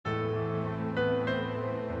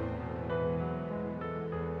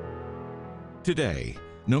Today,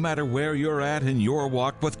 no matter where you're at in your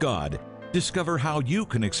walk with God, discover how you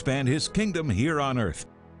can expand His kingdom here on earth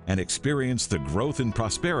and experience the growth and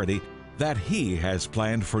prosperity that He has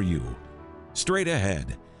planned for you. Straight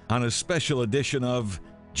ahead on a special edition of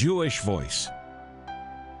Jewish Voice.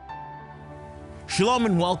 Shalom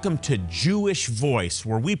and welcome to Jewish Voice,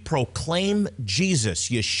 where we proclaim Jesus,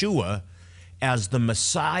 Yeshua, as the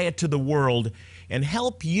Messiah to the world and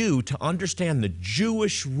help you to understand the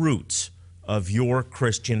Jewish roots of your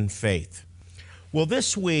Christian faith. Well,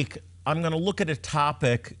 this week, I'm going to look at a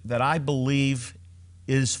topic that I believe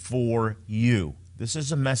is for you. This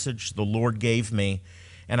is a message the Lord gave me,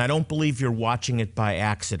 and I don't believe you're watching it by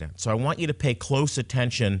accident. So I want you to pay close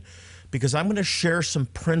attention because I'm going to share some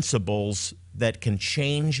principles that can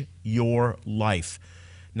change your life.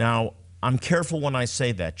 Now, I'm careful when I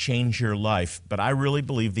say that, change your life, but I really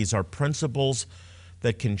believe these are principles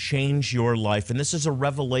that can change your life. And this is a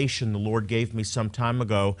revelation the Lord gave me some time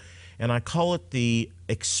ago, and I call it the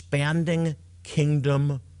expanding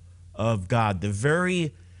kingdom of God. The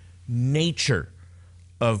very nature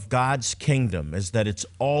of God's kingdom is that it's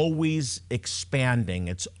always expanding,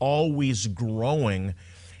 it's always growing,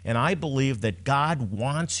 and I believe that God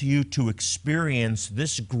wants you to experience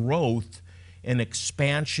this growth and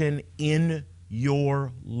expansion in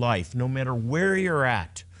your life, no matter where you're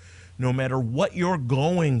at. No matter what you're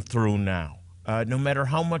going through now, no matter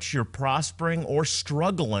how much you're prospering or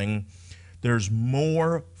struggling, there's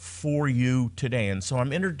more for you today. And so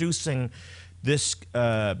I'm introducing this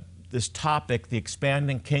topic, the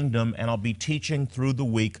expanding kingdom, and I'll be teaching through the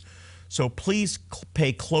week. So please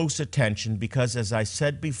pay close attention because, as I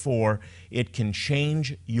said before, it can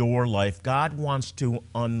change your life. God wants to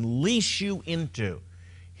unleash you into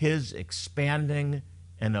His expanding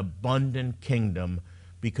and abundant kingdom,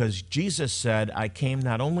 because Jesus said, I came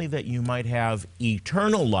not only that you might have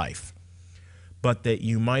eternal life, but that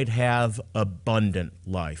you might have abundant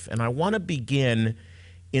life. And I want to begin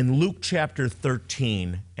in Luke chapter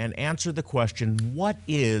 13 and answer the question, what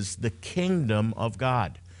is the kingdom of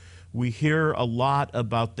God? We hear a lot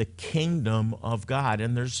about the kingdom of God,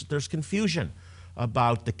 and there's confusion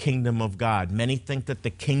about the kingdom of God. Many think that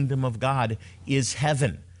the kingdom of God is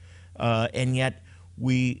heaven, and yet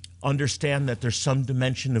we understand that there's some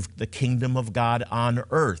dimension of the kingdom of God on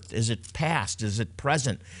earth. Is it past? Is it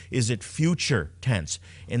present? Is it future tense?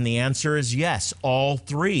 And the answer is yes, all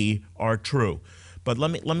three are true. But let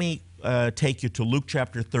me take you to Luke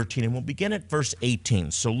chapter 13, and we'll begin at verse 18.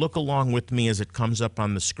 So look along with me as it comes up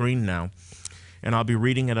on the screen now, and I'll be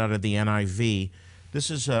reading it out of the NIV. This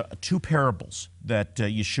is two parables that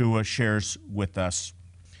Yeshua shares with us.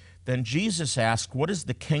 Then Jesus asked, what is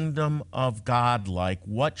the kingdom of God like?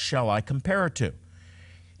 What shall I compare it to?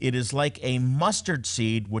 It is like a mustard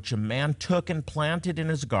seed which a man took and planted in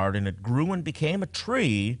his garden. It grew and became a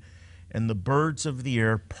tree, and the birds of the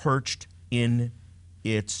air perched in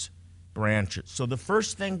its branches. So the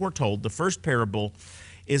first thing we're told, the first parable,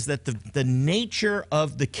 is that the nature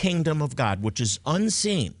of the kingdom of God, which is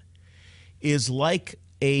unseen, is like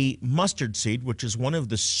a mustard seed, which is one of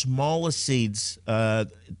the smallest seeds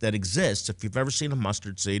that exists. If you've ever seen a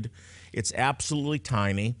mustard seed, it's absolutely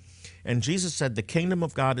tiny. And Jesus said the kingdom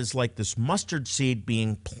of God is like this mustard seed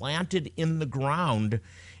being planted in the ground,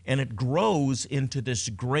 and it grows into this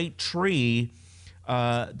great tree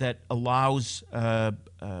that allows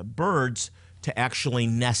birds to actually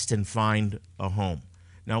nest and find a home.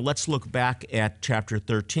 Now let's look back at chapter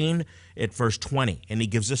 13 at verse 20, and he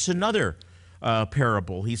gives us another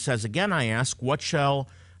parable. He says, again, I ask, what shall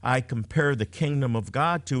I compare the kingdom of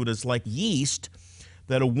God to? It is like yeast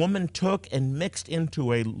that a woman took and mixed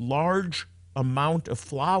into a large amount of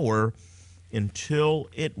flour until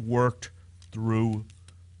it worked through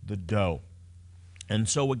the dough. And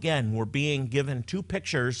so again, we're being given two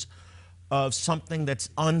pictures of something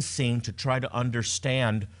that's unseen to try to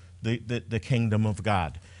understand the kingdom of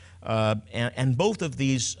God. And both of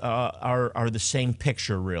these are the same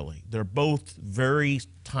picture, really. They're both very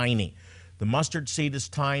tiny. The mustard seed is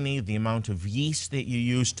tiny. The amount of yeast that you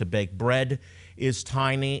use to bake bread is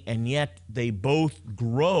tiny. And yet they both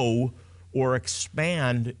grow or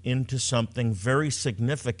expand into something very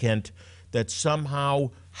significant that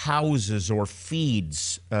somehow houses or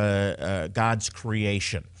feeds God's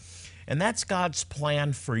creation. And that's God's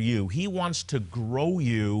plan for you. He wants to grow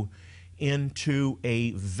you into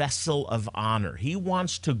a vessel of honor. He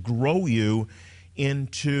wants to grow you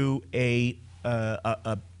into a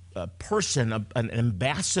person, an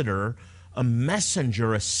ambassador, a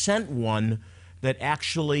messenger, a sent one that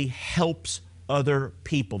actually helps other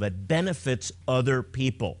people, that benefits other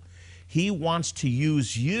people. He wants to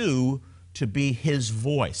use you to be his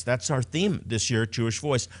voice. That's our theme this year at Jewish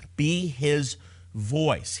Voice. Be his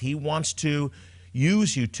voice. He wants to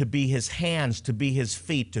use you to be his hands, to be his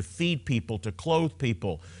feet, to feed people, to clothe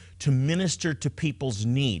people, to minister to people's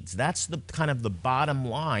needs. That's the kind of the bottom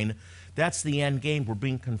line. That's the end game. We're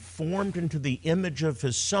being conformed into the image of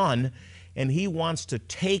his Son, and he wants to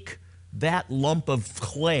take that lump of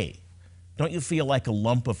clay. Don't you feel like a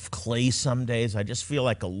lump of clay some days? I just feel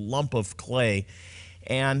like a lump of clay.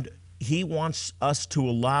 And he wants us to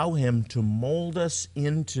allow him to mold us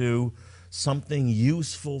into something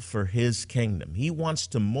useful for his kingdom. He wants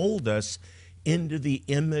to mold us into the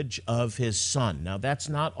image of his Son. Now, that's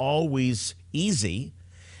not always easy.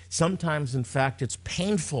 Sometimes, in fact, it's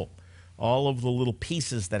painful. All of the little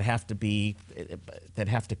pieces that have to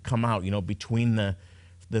come out, between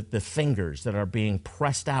the fingers that are being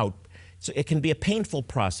pressed out. So it can be a painful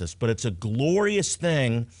process, but it's a glorious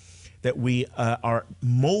thing that we are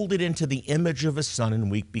molded into the image of his Son,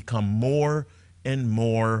 and we become more and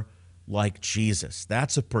more like Jesus.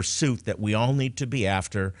 That's a pursuit that we all need to be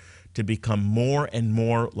after, to become more and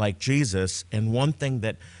more like Jesus. And one thing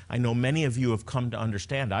that I know many of you have come to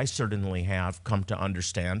understand, I certainly have come to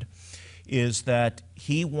understand, is that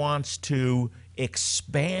he wants to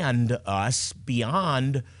expand us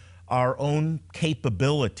beyond our own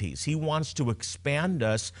capabilities. He wants to expand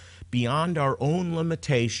us beyond our own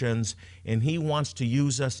limitations, and he wants to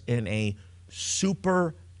use us in a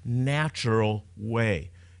supernatural way.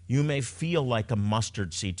 You may feel like a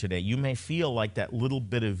mustard seed today. You may feel like that little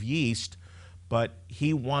bit of yeast, but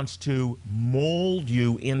he wants to mold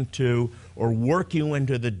you into, or work you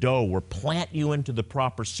into the dough, or plant you into the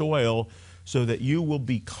proper soil so that you will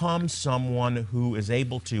become someone who is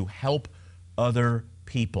able to help other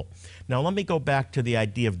people. Now, let me go back to the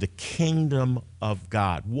idea of the kingdom of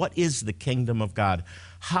God. What is the kingdom of God?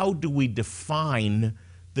 How do we define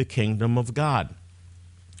the kingdom of God?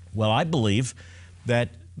 Well, I believe that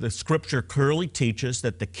the Scripture clearly teaches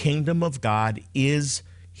that the kingdom of God is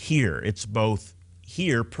here. It's both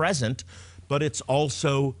here, present, but it's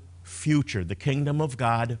also future. The kingdom of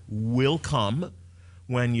God will come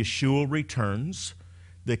when Yeshua returns.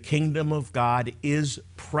 The kingdom of God is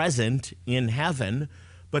present in heaven,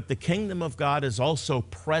 but the kingdom of God is also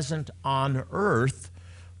present on earth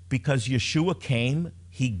because Yeshua came,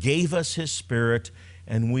 he gave us his Spirit,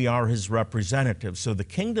 and we are his representatives. So the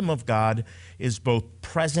kingdom of God is both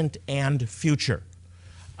present and future.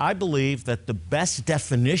 I believe that the best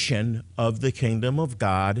definition of the kingdom of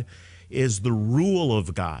God is the rule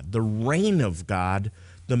of God, the reign of God,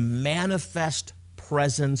 the manifest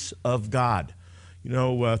presence of God.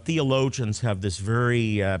 Theologians have this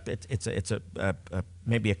very,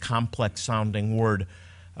 maybe a complex sounding word,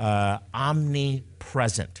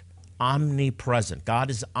 omnipresent. Omnipresent. God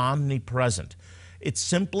is omnipresent. It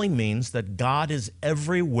simply means that God is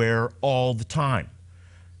everywhere all the time.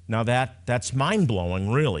 Now that's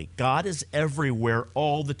mind-blowing, really. God is everywhere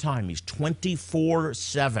all the time. He's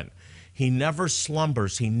 24/7. He never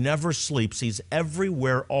slumbers. He never sleeps. He's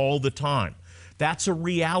everywhere all the time. That's a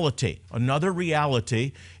reality. Another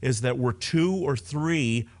reality is that where 2 or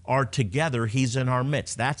 3 are together, he's in our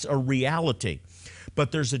midst. That's a reality.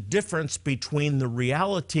 But there's a difference between the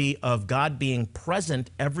reality of God being present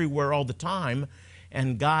everywhere all the time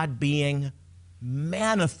and God being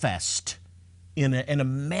manifest in a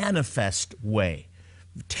manifest way,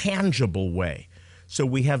 tangible way. So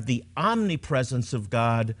we have the omnipresence of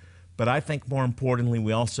God, but I think more importantly,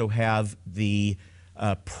 we also have the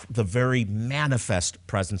very manifest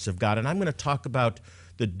presence of God. And I'm going to talk about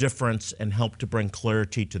the difference and help to bring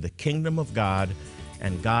clarity to the kingdom of God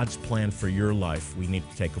and God's plan for your life. We need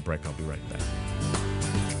to take a break. I'll be right back.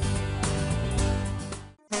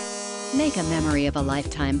 Make a memory of a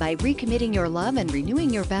lifetime by recommitting your love and renewing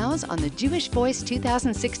your vows on the Jewish Voice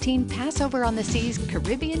 2016 Passover on the Seas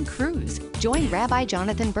Caribbean Cruise. Join Rabbi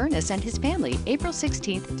Jonathan Bernis and his family April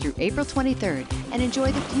 16th through April 23rd and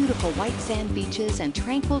enjoy the beautiful white sand beaches and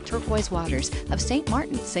tranquil turquoise waters of St.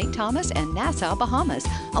 Martin, St. Thomas, and Nassau, Bahamas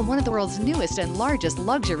on one of the world's newest and largest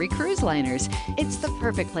luxury cruise liners. It's the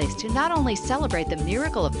perfect place to not only celebrate the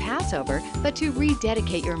miracle of Passover, but to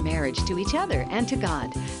rededicate your marriage to each other and to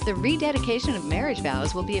God. The rededication of marriage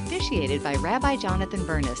vows will be officiated by Rabbi Jonathan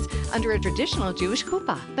Bernis under a traditional Jewish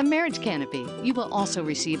chuppah, the marriage canopy. You will also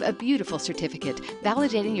receive a beautiful certificate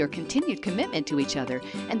validating your continued commitment to each other,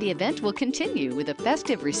 and the event will continue with a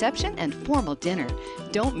festive reception and formal dinner.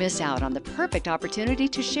 Don't miss out on the perfect opportunity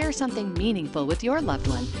to share something meaningful with your loved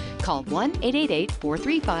one. Call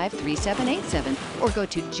 1-888-435-3787 or go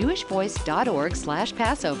to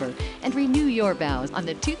jewishvoice.org/Passover and renew your vows on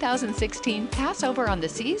the 2016 Passover on the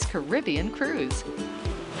Seas Caribbean Cruise.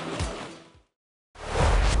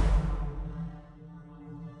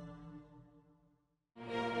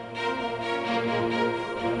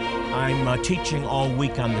 teaching all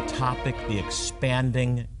week on the topic, the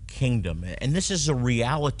expanding kingdom. And this is a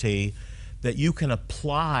reality that you can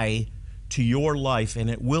apply to your life, and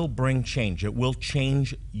it will bring change. It will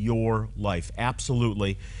change your life,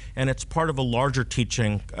 absolutely. And it's part of a larger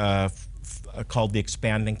teaching called the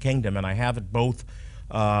Expanding Kingdom, and I have it both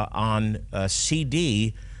on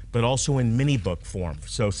CD, but also in mini book form.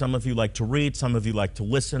 So some of you like to read, some of you like to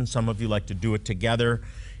listen, some of you like to do it together.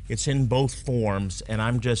 It's in both forms, and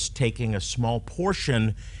I'm just taking a small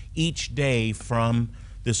portion each day from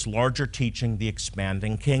this larger teaching, the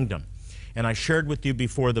Expanding Kingdom. And I shared with you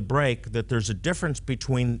before the break that there's a difference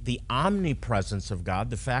between the omnipresence of God,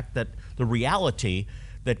 the fact that the reality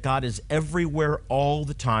that God is everywhere all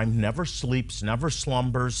the time, never sleeps, never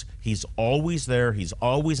slumbers. He's always there. He's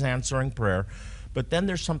always answering prayer. But then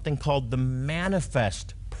there's something called the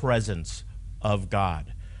manifest presence of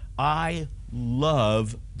God. I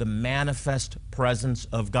love the manifest presence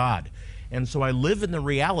of God. And so I live in the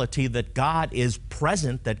reality that God is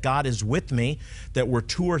present, that God is with me, that where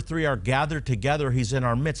two or three are gathered together, He's in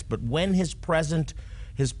our midst. But when His presence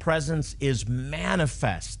is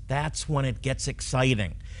manifest, that's when it gets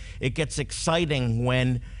exciting. It gets exciting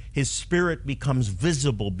when His Spirit becomes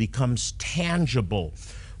visible, becomes tangible,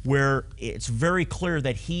 where it's very clear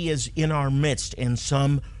that He is in our midst in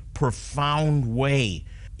some profound way.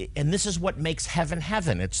 And this is what makes heaven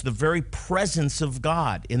heaven. It's the very presence of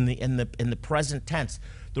God in the present tense.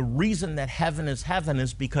 The reason that heaven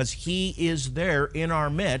is because He is there in our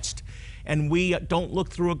midst, and we don't look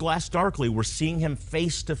through a glass darkly. We're seeing Him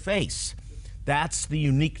face to face. That's the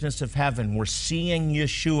uniqueness of heaven. We're seeing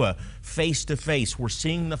Yeshua face to face. We're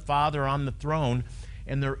seeing the Father on the throne,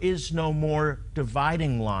 and there is no more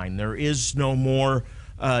dividing line. There is no more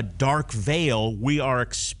dark veil. We are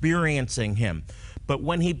experiencing Him. But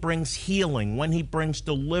when He brings healing, when He brings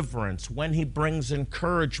deliverance, when He brings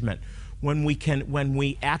encouragement, when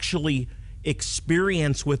we actually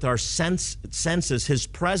experience with our senses His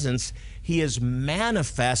presence, He is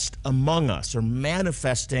manifest among us, or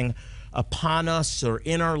manifesting upon us, or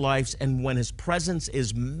in our lives. And when His presence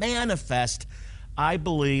is manifest, I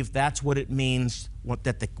believe that's what it means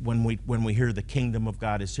when we hear the kingdom of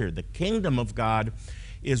God is here. The kingdom of God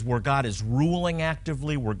is where God is ruling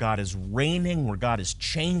actively, where God is reigning, where God is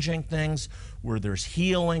changing things, where there's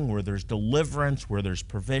healing, where there's deliverance, where there's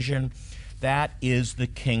provision. That is the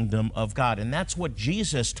kingdom of God. And that's what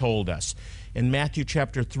Jesus told us. In Matthew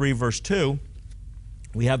chapter 3, verse 2,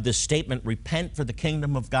 we have this statement, repent for the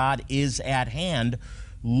kingdom of God is at hand.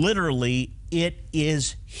 Literally, it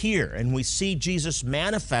is here. And we see Jesus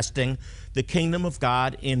manifesting the kingdom of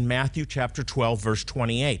God in Matthew chapter 12, verse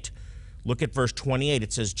 28. Look at verse 28.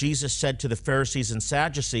 It says, Jesus said to the Pharisees and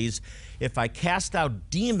Sadducees, if I cast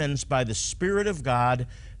out demons by the Spirit of God,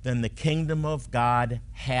 then the kingdom of God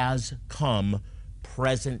has come,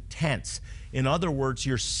 present tense. In other words,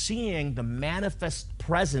 you're seeing the manifest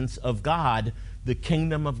presence of God. The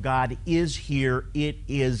kingdom of God is here. It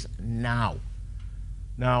is now.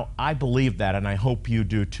 Now, I believe that, and I hope you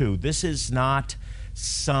do too. This is not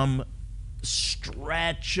some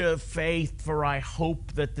stretch of faith, for I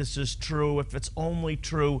hope that this is true. If it's only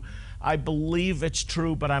true, I believe it's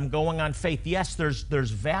true, but I'm going on faith. Yes, there's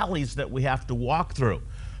valleys that we have to walk through,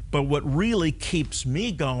 but what really keeps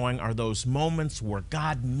me going are those moments where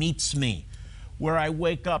God meets me, where I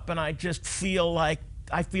wake up and I just feel like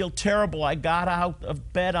I feel terrible. I got out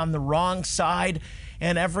of bed on the wrong side,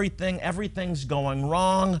 and everything's going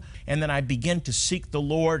wrong. And then I begin to seek the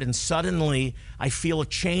Lord, and suddenly I feel a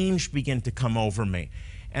change begin to come over me.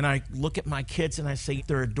 And I look at my kids and I say,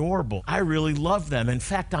 they're adorable. I really love them. In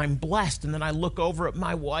fact, I'm blessed. And then I look over at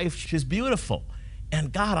my wife. She's beautiful.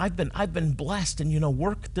 And God, I've been blessed. And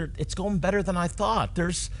it's going better than I thought.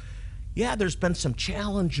 There's been some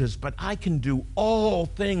challenges, but I can do all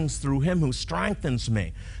things through Him who strengthens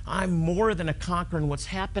me. I'm more than a conqueror, and what's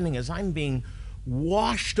happening is I'm being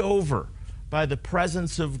washed over by the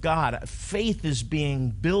presence of God. Faith is being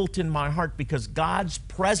built in my heart because God's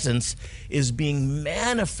presence is being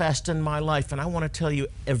manifest in my life. And I want to tell you,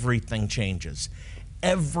 everything changes.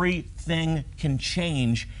 Everything can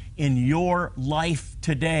change in your life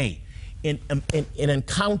today. In an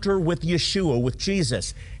encounter with Yeshua, with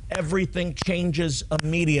Jesus, everything changes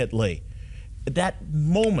immediately. That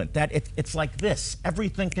moment, it's like this.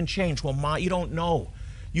 Everything can change. Well, Ma, you don't know.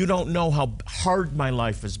 You don't know how hard my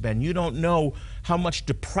life has been. You don't know how much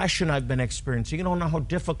depression I've been experiencing. You don't know how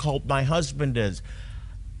difficult my husband is.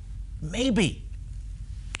 Maybe.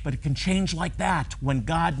 But it can change like that when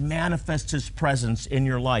God manifests His presence in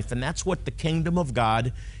your life. And that's what the kingdom of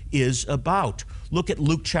God is about. Look at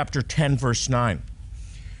Luke chapter 10, verse 9.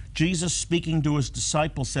 Jesus, speaking to his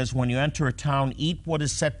disciples, says, when you enter a town, eat what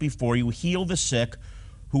is set before you, heal the sick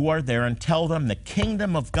who are there, and tell them the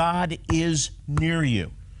kingdom of God is near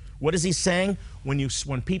you. What is he saying?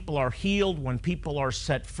 When people are healed, when people are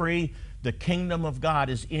set free, the kingdom of God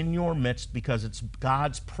is in your midst because it's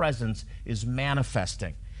God's presence is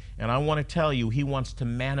manifesting. And I want to tell you, he wants to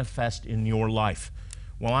manifest in your life.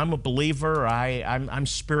 Well, I'm a believer. I'm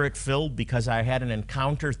spirit-filled because I had an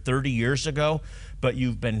encounter 30 years ago, but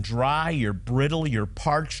you've been dry, you're brittle, you're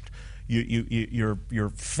parched, you're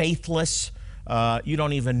faithless. You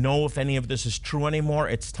don't even know if any of this is true anymore.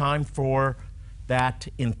 It's time for that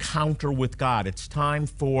encounter with God. It's time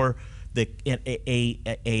for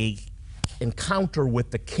a encounter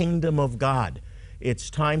with the kingdom of God. It's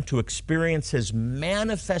time to experience his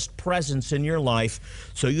manifest presence in your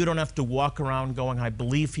life so you don't have to walk around going, I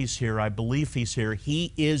believe he's here, I believe he's here.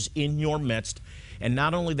 He is in your midst. And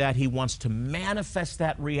not only that, he wants to manifest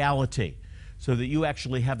that reality so that you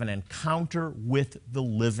actually have an encounter with the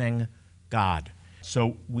living God.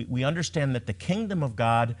 So we understand that the kingdom of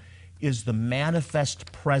God is the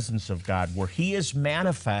manifest presence of God. Where he is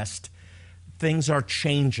manifest, things are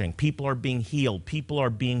changing. People are being healed. People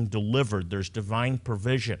are being delivered. There's divine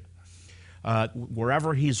provision.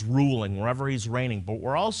 Wherever he's ruling, wherever he's reigning. But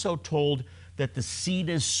we're also told that the seed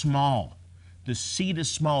is small. The seed is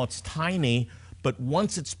small. It's tiny, but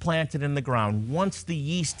once it's planted in the ground, once the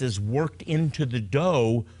yeast is worked into the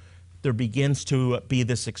dough, there begins to be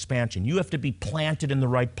this expansion. You have to be planted in the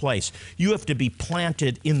right place. You have to be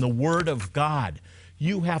planted in the Word of God.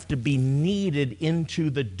 You have to be kneaded into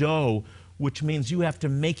the dough, which means you have to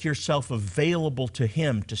make yourself available to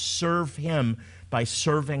him, to serve him by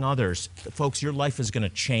serving others. Folks, your life is going to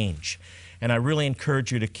change. And I really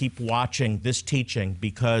encourage you to keep watching this teaching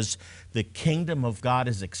because the kingdom of God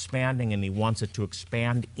is expanding and he wants it to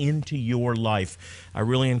expand into your life. I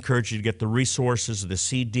really encourage you to get the resources, the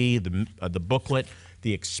CD, the booklet,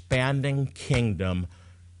 The Expanding Kingdom.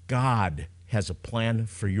 God has a plan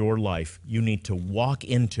for your life. You need to walk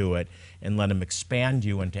into it and let him expand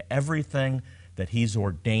you into everything that he's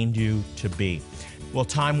ordained you to be. Well,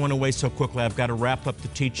 time went away so quickly. I've got to wrap up the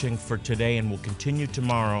teaching for today, and we'll continue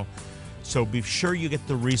tomorrow. So be sure you get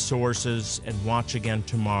the resources and watch again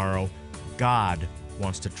tomorrow. God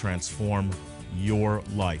wants to transform your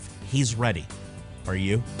life. He's ready. Are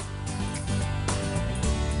you?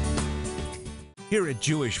 Here at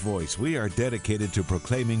Jewish Voice, we are dedicated to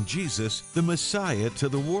proclaiming Jesus, the Messiah, to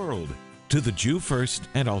the world, to the Jew first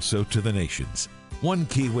and also to the nations. One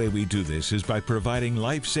key way we do this is by providing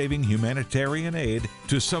life-saving humanitarian aid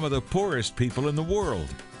to some of the poorest people in the world.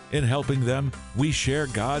 In helping them, we share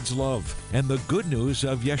God's love and the good news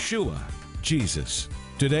of Yeshua, Jesus.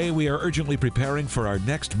 Today, we are urgently preparing for our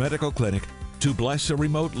next medical clinic to bless a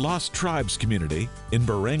remote Lost Tribes community in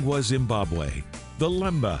Barangwa, Zimbabwe, the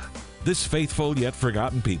Lemba. This faithful yet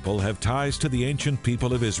forgotten people have ties to the ancient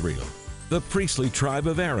people of Israel, the priestly tribe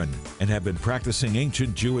of Aaron, and have been practicing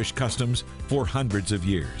ancient Jewish customs for hundreds of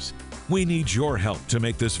years. We need your help to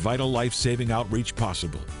make this vital life-saving outreach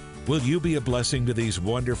possible. Will you be a blessing to these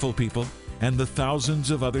wonderful people and the thousands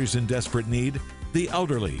of others in desperate need? The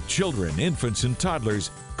elderly, children, infants, and toddlers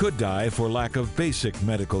could die for lack of basic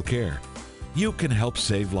medical care. You can help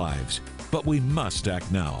save lives, but we must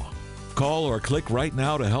act now. Call or click right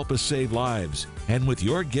now to help us save lives. And with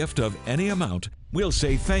your gift of any amount, we'll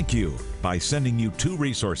say thank you by sending you 2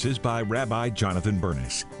 resources by Rabbi Jonathan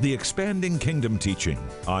Bernis, The Expanding Kingdom Teaching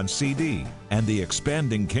on CD and The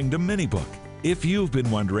Expanding Kingdom Mini Book. If you've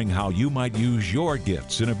been wondering how you might use your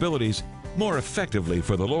gifts and abilities more effectively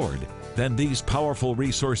for the Lord, then these powerful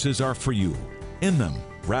resources are for you. In them,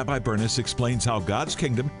 Rabbi Bernis explains how God's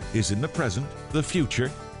kingdom is in the present, the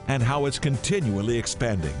future, and how it's continually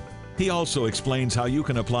expanding. He also explains how you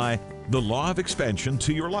can apply the law of expansion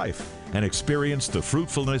to your life and experience the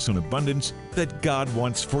fruitfulness and abundance that God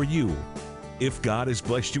wants for you. If God has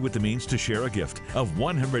blessed you with the means to share a gift of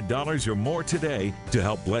 $100 or more today to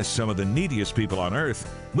help bless some of the neediest people on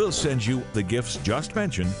earth, we'll send you the gifts just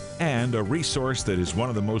mentioned and a resource that is one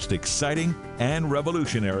of the most exciting and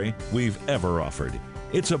revolutionary we've ever offered.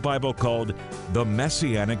 It's a Bible called the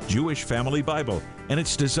Messianic Jewish Family Bible, and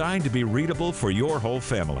it's designed to be readable for your whole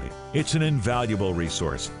family. It's an invaluable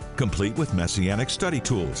resource, complete with Messianic study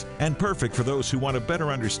tools, and perfect for those who want to better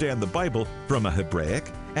understand the Bible from a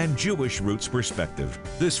Hebraic and Jewish roots perspective.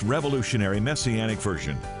 This revolutionary Messianic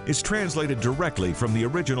version is translated directly from the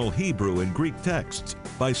original Hebrew and Greek texts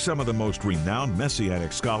by some of the most renowned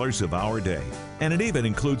Messianic scholars of our day. And it even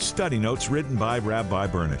includes study notes written by Rabbi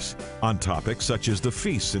Bernis on topics such as the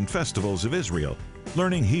feasts and festivals of Israel,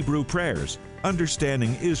 learning Hebrew prayers,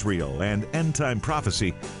 understanding Israel and end-time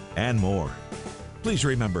prophecy, and more. Please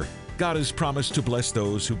remember, God has promised to bless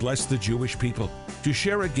those who bless the Jewish people. To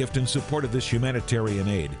share a gift in support of this humanitarian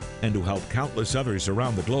aid and to help countless others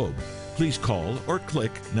around the globe, please call or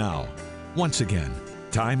click now. Once again,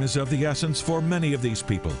 time is of the essence for many of these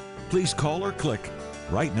people. Please call or click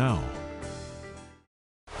right now.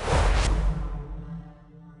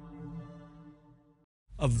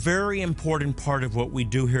 A very important part of what we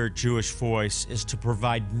do here at Jewish Voice is to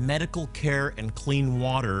provide medical care and clean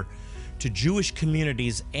water to Jewish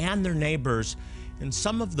communities and their neighbors in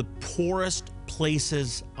some of the poorest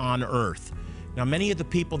places on earth. Now, many of the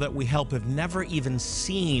people that we help have never even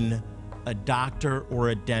seen a doctor or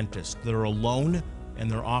a dentist. They're alone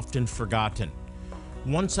and they're often forgotten.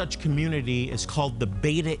 One such community is called the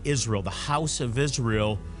Beta Israel, the House of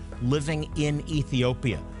Israel, living in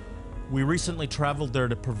Ethiopia. We recently traveled there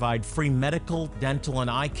to provide free medical, dental,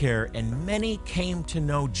 and eye care, and many came to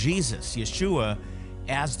know Jesus, Yeshua,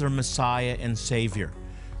 as their Messiah and Savior.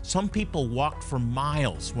 Some people walked for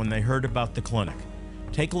miles when they heard about the clinic.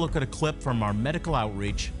 Take a look at a clip from our medical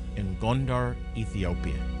outreach in Gondar,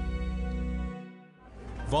 Ethiopia.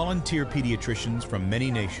 Volunteer pediatricians from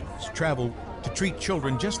many nations travel to treat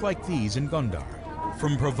children just like these in Gondar.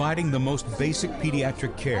 From providing the most basic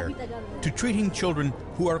pediatric care to treating children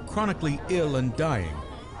who are chronically ill and dying.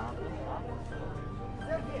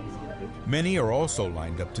 Many are also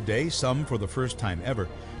lined up today, some for the first time ever,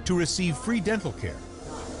 to receive free dental care.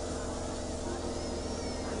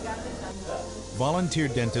 Volunteer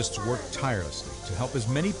dentists work tirelessly to help as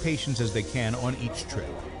many patients as they can on each trip.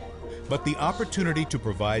 But the opportunity to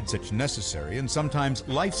provide such necessary and sometimes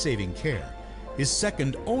life-saving care is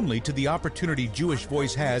second only to the opportunity Jewish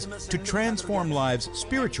Voice has to transform lives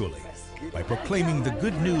spiritually by proclaiming the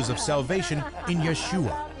good news of salvation in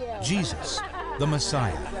Yeshua, Jesus, the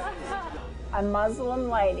Messiah. A Muslim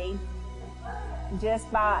lady, just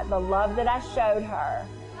by the love that I showed her,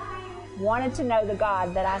 wanted to know the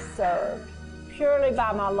God that I served, purely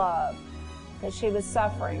by my love, that she was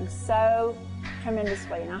suffering so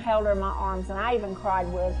tremendously. And I held her in my arms, and I even cried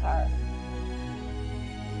with her.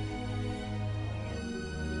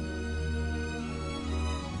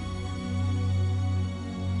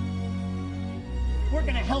 We're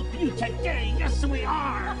gonna help you today. Yes, we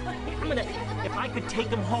are. If I could take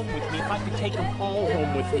him home with me, if I could take them all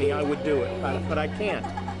home with me, I would do it. But I can't.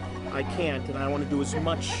 I can't, and I want to do as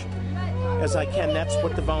much as I can. That's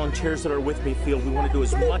what the volunteers that are with me feel. We want to do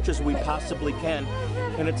as much as we possibly can.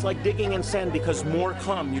 And it's like digging in sand because more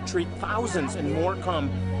come. You treat thousands and more come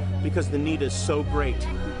because the need is so great.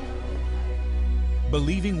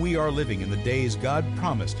 Believing we are living in the days God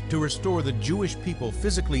promised to restore the Jewish people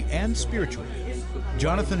physically and spiritually,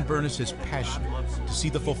 Jonathan Bernis is passionate to see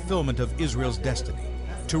the fulfillment of Israel's destiny,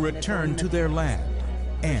 to return to their land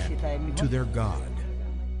and to their God.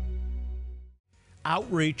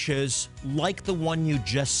 Outreaches like the one you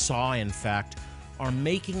just saw, in fact, are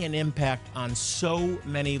making an impact on so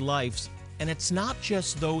many lives. And it's not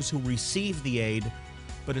just those who receive the aid,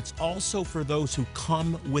 but it's also for those who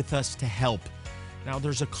come with us to help. Now,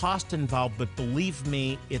 there's a cost involved, but believe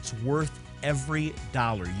me, it's worth every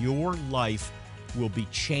dollar. Your life will be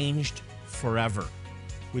changed forever.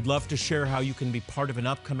 We'd love to share how you can be part of an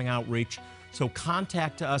upcoming outreach, so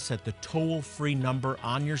contact us at the toll-free number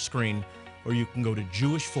on your screen, or you can go to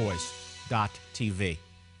jewishvoice.tv.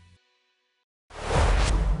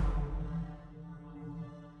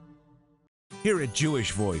 Here at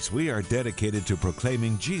Jewish Voice, we are dedicated to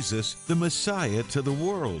proclaiming Jesus, the Messiah, to the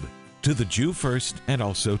world, to the Jew first and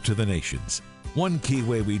also to the nations. One key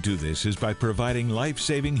way we do this is by providing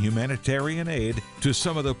life-saving humanitarian aid to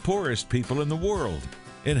some of the poorest people in the world.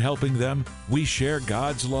 In helping them, we share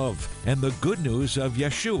God's love and the good news of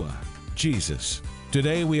Yeshua, Jesus.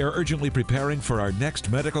 Today, we are urgently preparing for our next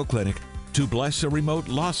medical clinic to bless a remote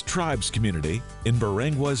Lost Tribes community in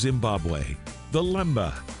Barangwa, Zimbabwe, the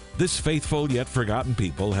Lemba. This faithful yet forgotten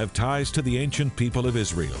people have ties to the ancient people of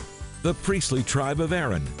Israel, the priestly tribe of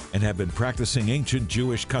Aaron, and have been practicing ancient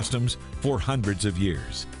Jewish customs for hundreds of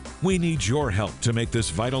years. We need your help to make this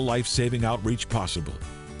vital life-saving outreach possible.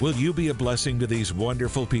 Will you be a blessing to these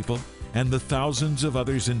wonderful people and the thousands of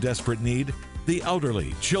others in desperate need? The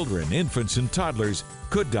elderly, children, infants, and toddlers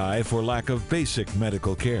could die for lack of basic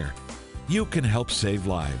medical care. You can help save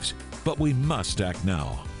lives, but we must act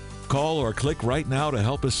now. Call or click right now to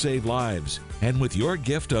help us save lives. And with your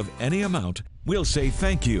gift of any amount, we'll say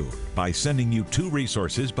thank you by sending you 2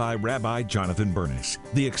 resources by Rabbi Jonathan Bernis: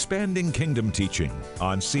 the Expanding Kingdom Teaching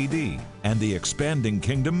on CD and the Expanding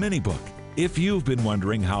Kingdom Mini Book. If you've been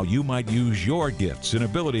wondering how you might use your gifts and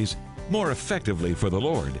abilities more effectively for the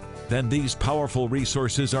Lord, then these powerful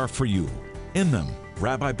resources are for you. In them,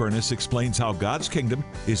 Rabbi Bernis explains how God's kingdom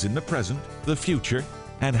is in the present, the future,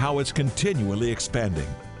 and how it's continually expanding.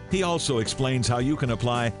 He also explains how you can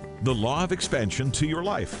apply the law of expansion to your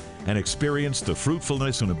life and experience the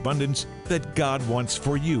fruitfulness and abundance that God wants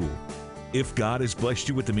for you. If God has blessed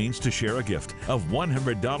you with the means to share a gift of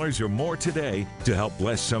 $100 or more today to help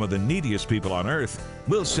bless some of the neediest people on earth,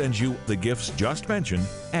 we'll send you the gifts just mentioned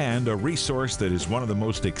and a resource that is one of the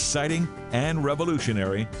most exciting and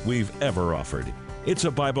revolutionary we've ever offered. It's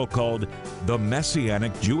a Bible called the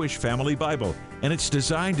Messianic Jewish Family Bible, and it's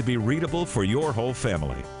designed to be readable for your whole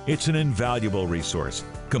family. It's an invaluable resource,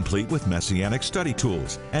 complete with Messianic study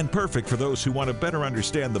tools, and perfect for those who want to better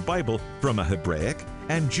understand the Bible from a Hebraic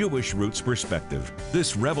and Jewish roots perspective.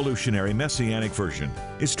 This revolutionary Messianic version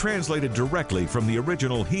is translated directly from the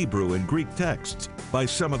original Hebrew and Greek texts by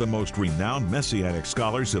some of the most renowned Messianic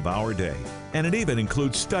scholars of our day. And it even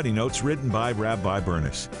includes study notes written by Rabbi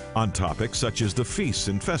Bernis on topics such as the feasts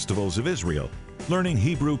and festivals of Israel, learning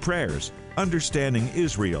Hebrew prayers, understanding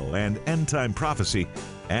Israel and end-time prophecy,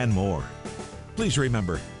 and more. Please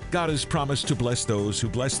remember, God has promised to bless those who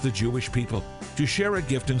bless the Jewish people, to share a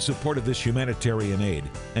gift in support of this humanitarian aid,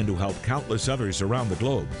 and to help countless others around the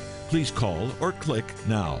globe. Please call or click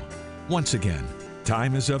now. Once again,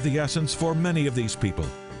 time is of the essence for many of these people.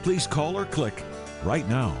 Please call or click right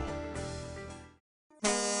now.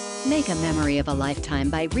 Make a memory of a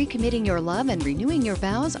lifetime by recommitting your love and renewing your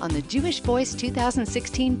vows on the Jewish Voice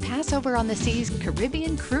 2016 Passover on the Seas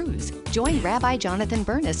Caribbean Cruise. Join Rabbi Jonathan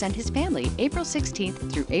Bernis and his family April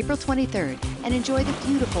 16th through April 23rd and enjoy the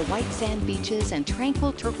beautiful white sand beaches and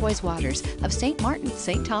tranquil turquoise waters of St. Martin,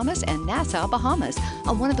 St. Thomas, and Nassau, Bahamas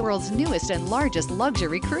on one of the world's newest and largest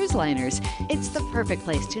luxury cruise liners. It's the perfect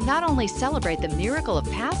place to not only celebrate the miracle of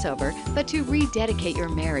Passover, but to rededicate your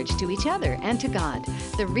marriage to each other and to God.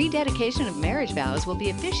 The rededication of marriage vows will be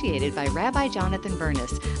officiated by Rabbi Jonathan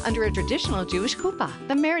Bernis under a traditional Jewish chuppah,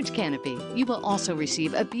 the marriage canopy. You will also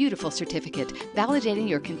receive a beautiful certificate validating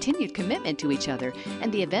your continued commitment to each other,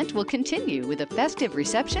 and the event will continue with a festive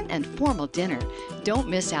reception and formal dinner. Don't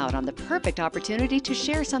miss out on the perfect opportunity to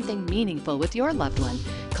share something meaningful with your loved one.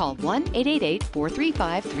 Call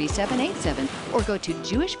 1-888-435-3787 or go to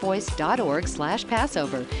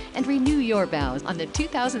jewishvoice.org/Passover and renew your vows on the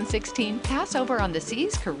 2016 Passover on the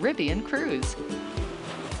Seas Caribbean Cruise.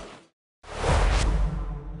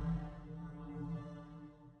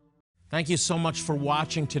 Thank you so much for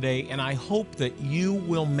watching today, and I hope that you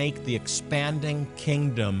will make the expanding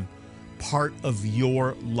kingdom part of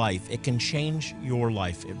your life. It can change your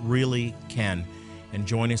life. It really can. And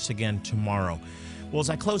join us again tomorrow. Well, as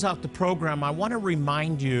I close out the program, I want to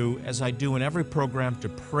remind you, as I do in every program, to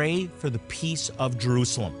pray for the peace of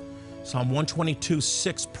Jerusalem. Psalm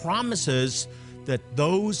 122:6 promises that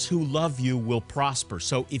those who love you will prosper.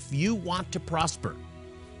 So if you want to prosper,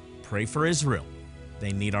 pray for Israel.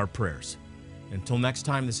 They need our prayers. Until next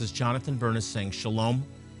time, this is Jonathan Bernis saying shalom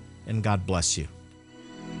and God bless you.